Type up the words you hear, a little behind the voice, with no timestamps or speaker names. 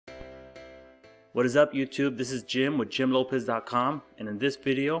What is up, YouTube? This is Jim with JimLopez.com, and in this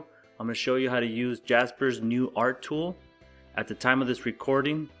video I'm going to show you how to use Jasper's new art tool. At the time of this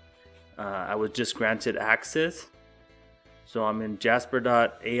recording, I was just granted access, so I'm in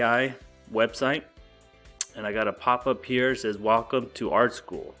Japer AI website, and I got a pop-up here that says welcome to art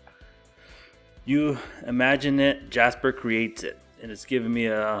school. You imagine it, Jasper creates it, and it's giving me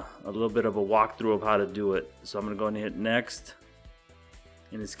a little bit of a walkthrough of how to do it. So I'm going to go and hit next,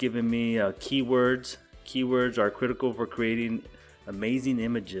 and it's giving me keywords. Keywords are critical for creating amazing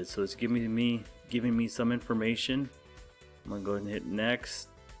images, so it's giving me some information. I'm going to go ahead and hit next.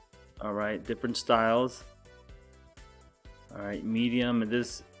 Alright, different styles. Alright, medium, and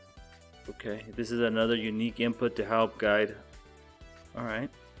this is another unique input to help guide. Alright,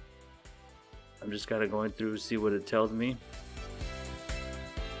 I'm just kind of going through, see what it tells me.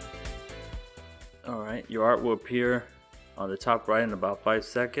 Alright, your art will appear on the top right in about 5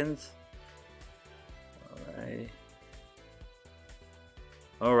 seconds.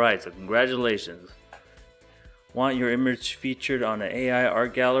 Alright, so congratulations. Want your image featured on an AI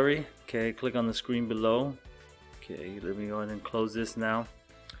art gallery? Okay, click on the screen below. Okay, let me go ahead and close this now.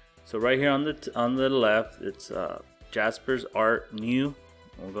 So right here on the left, it's Jasper's art new.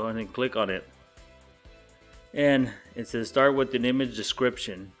 We'll go ahead and click on it, and it says start with an image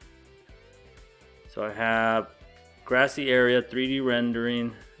description. So I have grassy area, 3D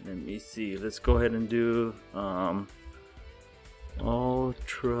rendering. Let me see. Let's go ahead and do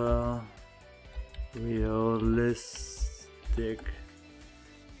ultra realistic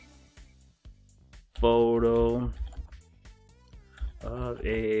photo of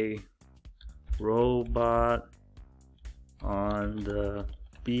a robot on the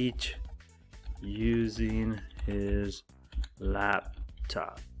beach using his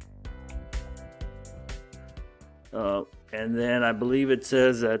laptop. And then I believe it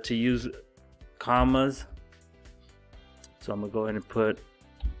says to use commas, so I'm gonna go ahead and put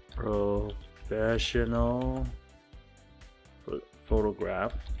professional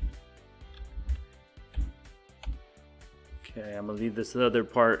photograph. Okay, I'm gonna leave this other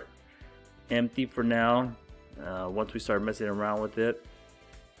part empty for now. Once we start messing around with it.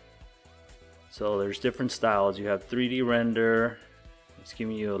 So there's different styles. You have 3D render. It's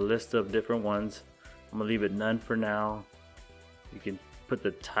giving you a list of different ones. I'm gonna leave it none for now. You can put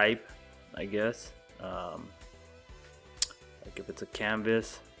the type, I guess. Like if it's a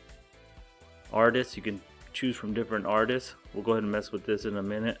canvas. Artist, you can choose from different artists. We'll go ahead and mess with this in a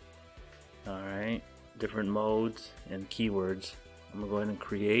minute. Alright, different modes and keywords. I'm gonna go ahead and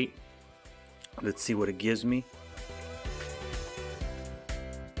create. Let's see what it gives me.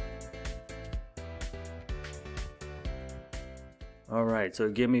 Alright, so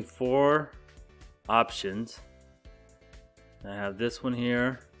it gave me 4 options. I have this one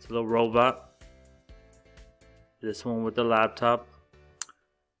here, it's a little robot. This one with the laptop,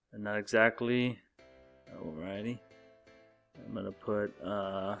 and not exactly. Alrighty, I'm gonna put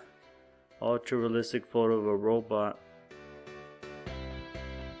ultra realistic photo of a robot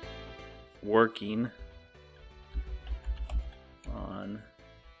working on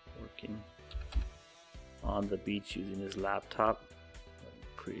the beach using his laptop.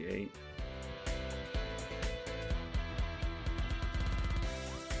 Create.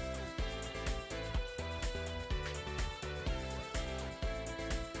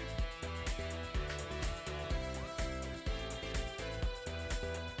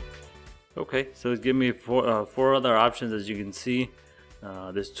 Okay, so it's giving me four other options. As you can see,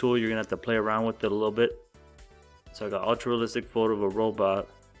 this tool, you're gonna have to play around with it a little bit. So I got ultra realistic photo of a robot,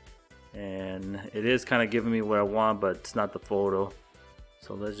 and it is kind of giving me what I want, but it's not the photo.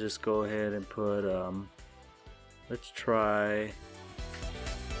 So let's just go ahead and put let's try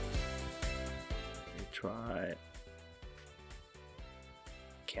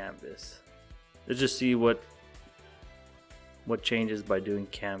canvas. Let's just see what changes by doing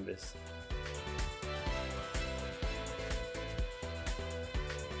canvas.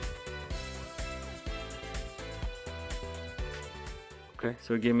 Okay,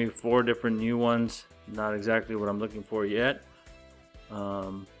 so it gave me 4 different new ones. Not exactly what I'm looking for yet.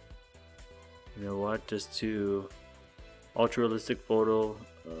 You know what? Just to ultra realistic photo,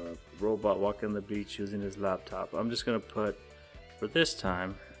 robot walking on the beach using his laptop. I'm just gonna put, for this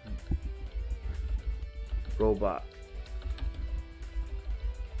time, robot.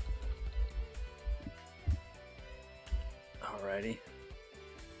 Alrighty.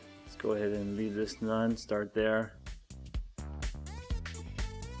 Let's go ahead and leave this none. Start there.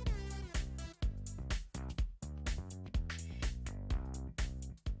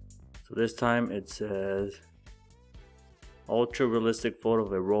 So this time it says ultra realistic photo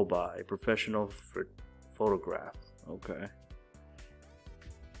of a robot, a professional photograph. Okay.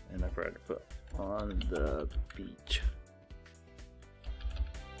 And I forgot to put on the beach.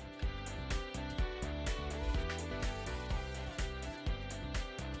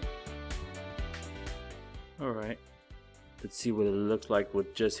 Alright, let's see what it looks like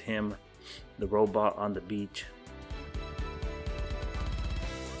with just him, the robot, on the beach.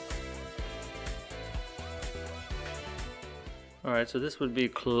 Alright, so this would be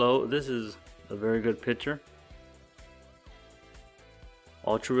close. This is a very good picture.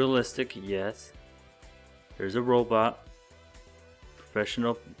 Ultra realistic, yes. There's a robot,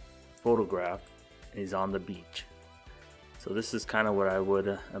 professional photograph, and he's on the beach. So this is kind of what I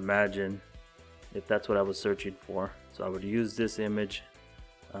would imagine if that's what I was searching for. So I would use this image.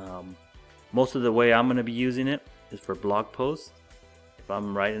 Most of the way I'm going to be using it is for blog posts. If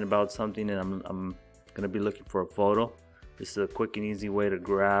I'm writing about something and I'm going to be looking for a photo, this is a quick and easy way to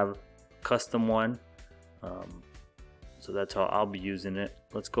grab a custom one. So that's how I'll be using it.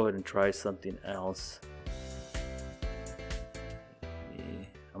 Let's go ahead and try something else.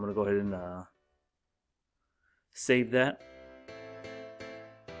 I'm going to go ahead and save that.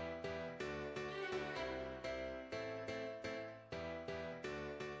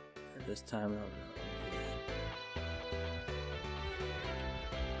 This time,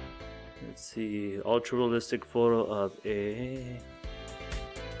 let's see, ultra realistic photo of a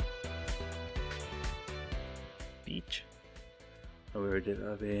beach. Oh, we already did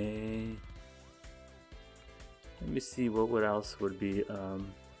of a. Let me see what else would be of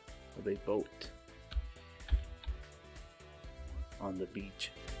a boat on the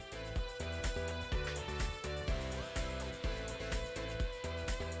beach.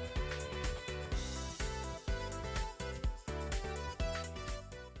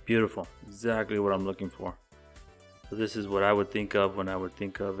 Beautiful, exactly what I'm looking for. So this is what I would think of when I would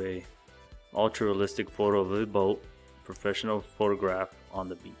think of a ultra realistic photo of a boat, professional photograph on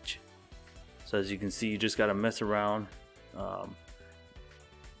the beach. So as you can see, you just got to mess around.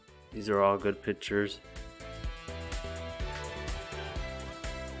 These are all good pictures.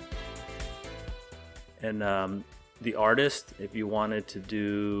 And the artist, if you wanted to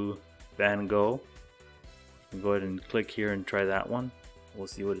do Van Gogh, you can go ahead and click here and try that one. We'll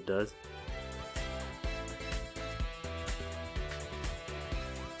see what it does.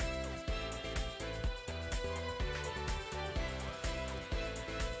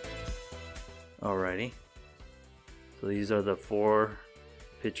 Alrighty. So these are the 4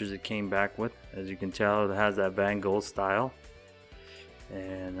 pictures it came back with. As you can tell, it has that Van Gogh style.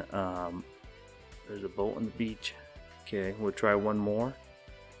 And there's a boat on the beach. Okay, we'll try one more.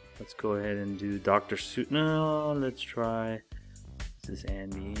 Let's go ahead and do Dr. Seuss. No, let's try. This is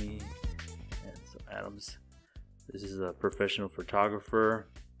Andy and some Adams. This is a professional photographer.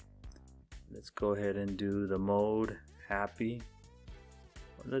 Let's go ahead and do the mode happy.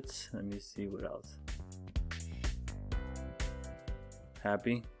 Let me see what else.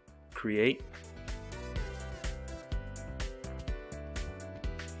 Happy, create.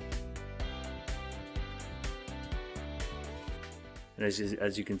 And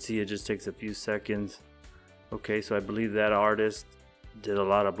as you can see, it just takes a few seconds. Okay, so I believe that artist did a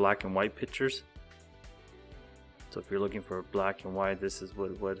lot of black and white pictures. So if you're looking for black and white, this is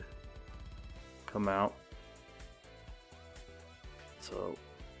what would come out. So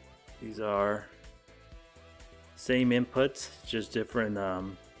these are same inputs, just different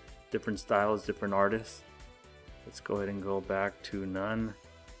different styles, different artists. Let's go ahead and go back to none,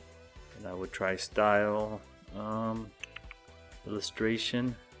 and I would try style,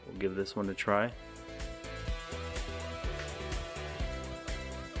 illustration. We'll give this one a try.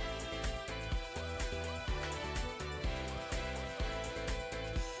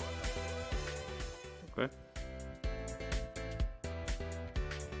 Okay.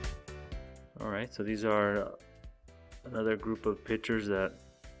 Alright, so these are another group of pictures that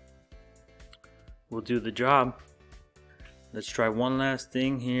will do the job. Let's try one last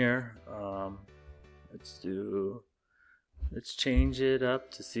thing here. Let's change it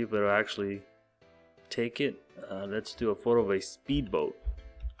up to see if it'll actually take it. Let's do a photo of a speedboat.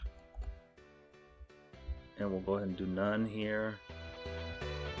 And we'll go ahead and do none here.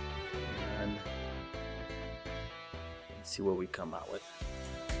 None. Let's see what we come out with.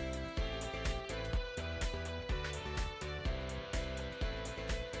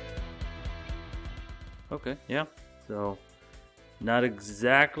 Okay, yeah, so not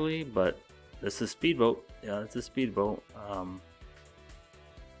exactly, but this is a speedboat. Yeah, it's a speedboat.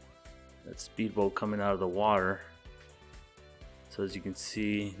 That speedboat coming out of the water. So as you can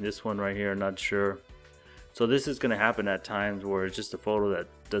see, this one right here, I'm not sure So this is going to happen at times where it's just a photo that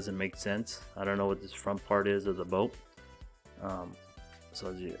doesn't make sense. I don't know what this front part is of the boat.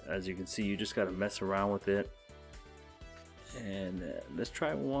 So as you can see, you just got to mess around with it. And let's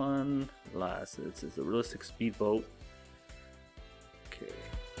try one last. It's a realistic speedboat. Okay.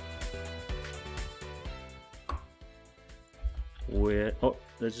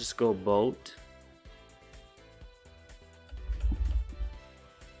 Let's just go boat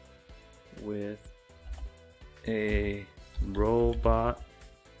with a robot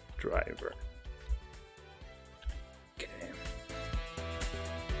driver. Okay.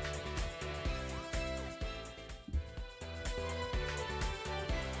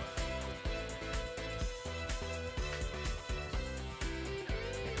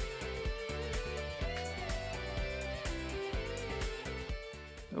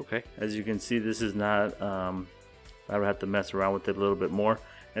 Okay, as you can see, this is not, I would have to mess around with it a little bit more.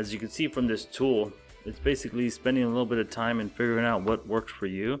 As you can see from this tool, it's basically spending a little bit of time and figuring out what works for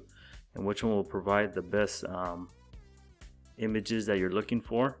you and which one will provide the best images that you're looking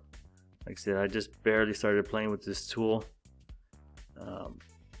for. Like I said, I just barely started playing with this tool.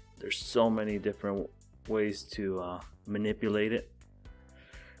 There's so many different ways to manipulate it.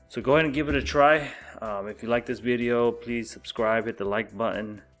 So go ahead and give it a try. If you like this video, please subscribe, hit the like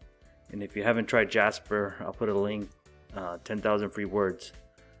button. And if you haven't tried Jasper, I'll put a link, 10,000 free words.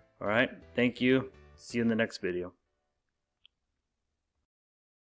 Alright, thank you. See you in the next video.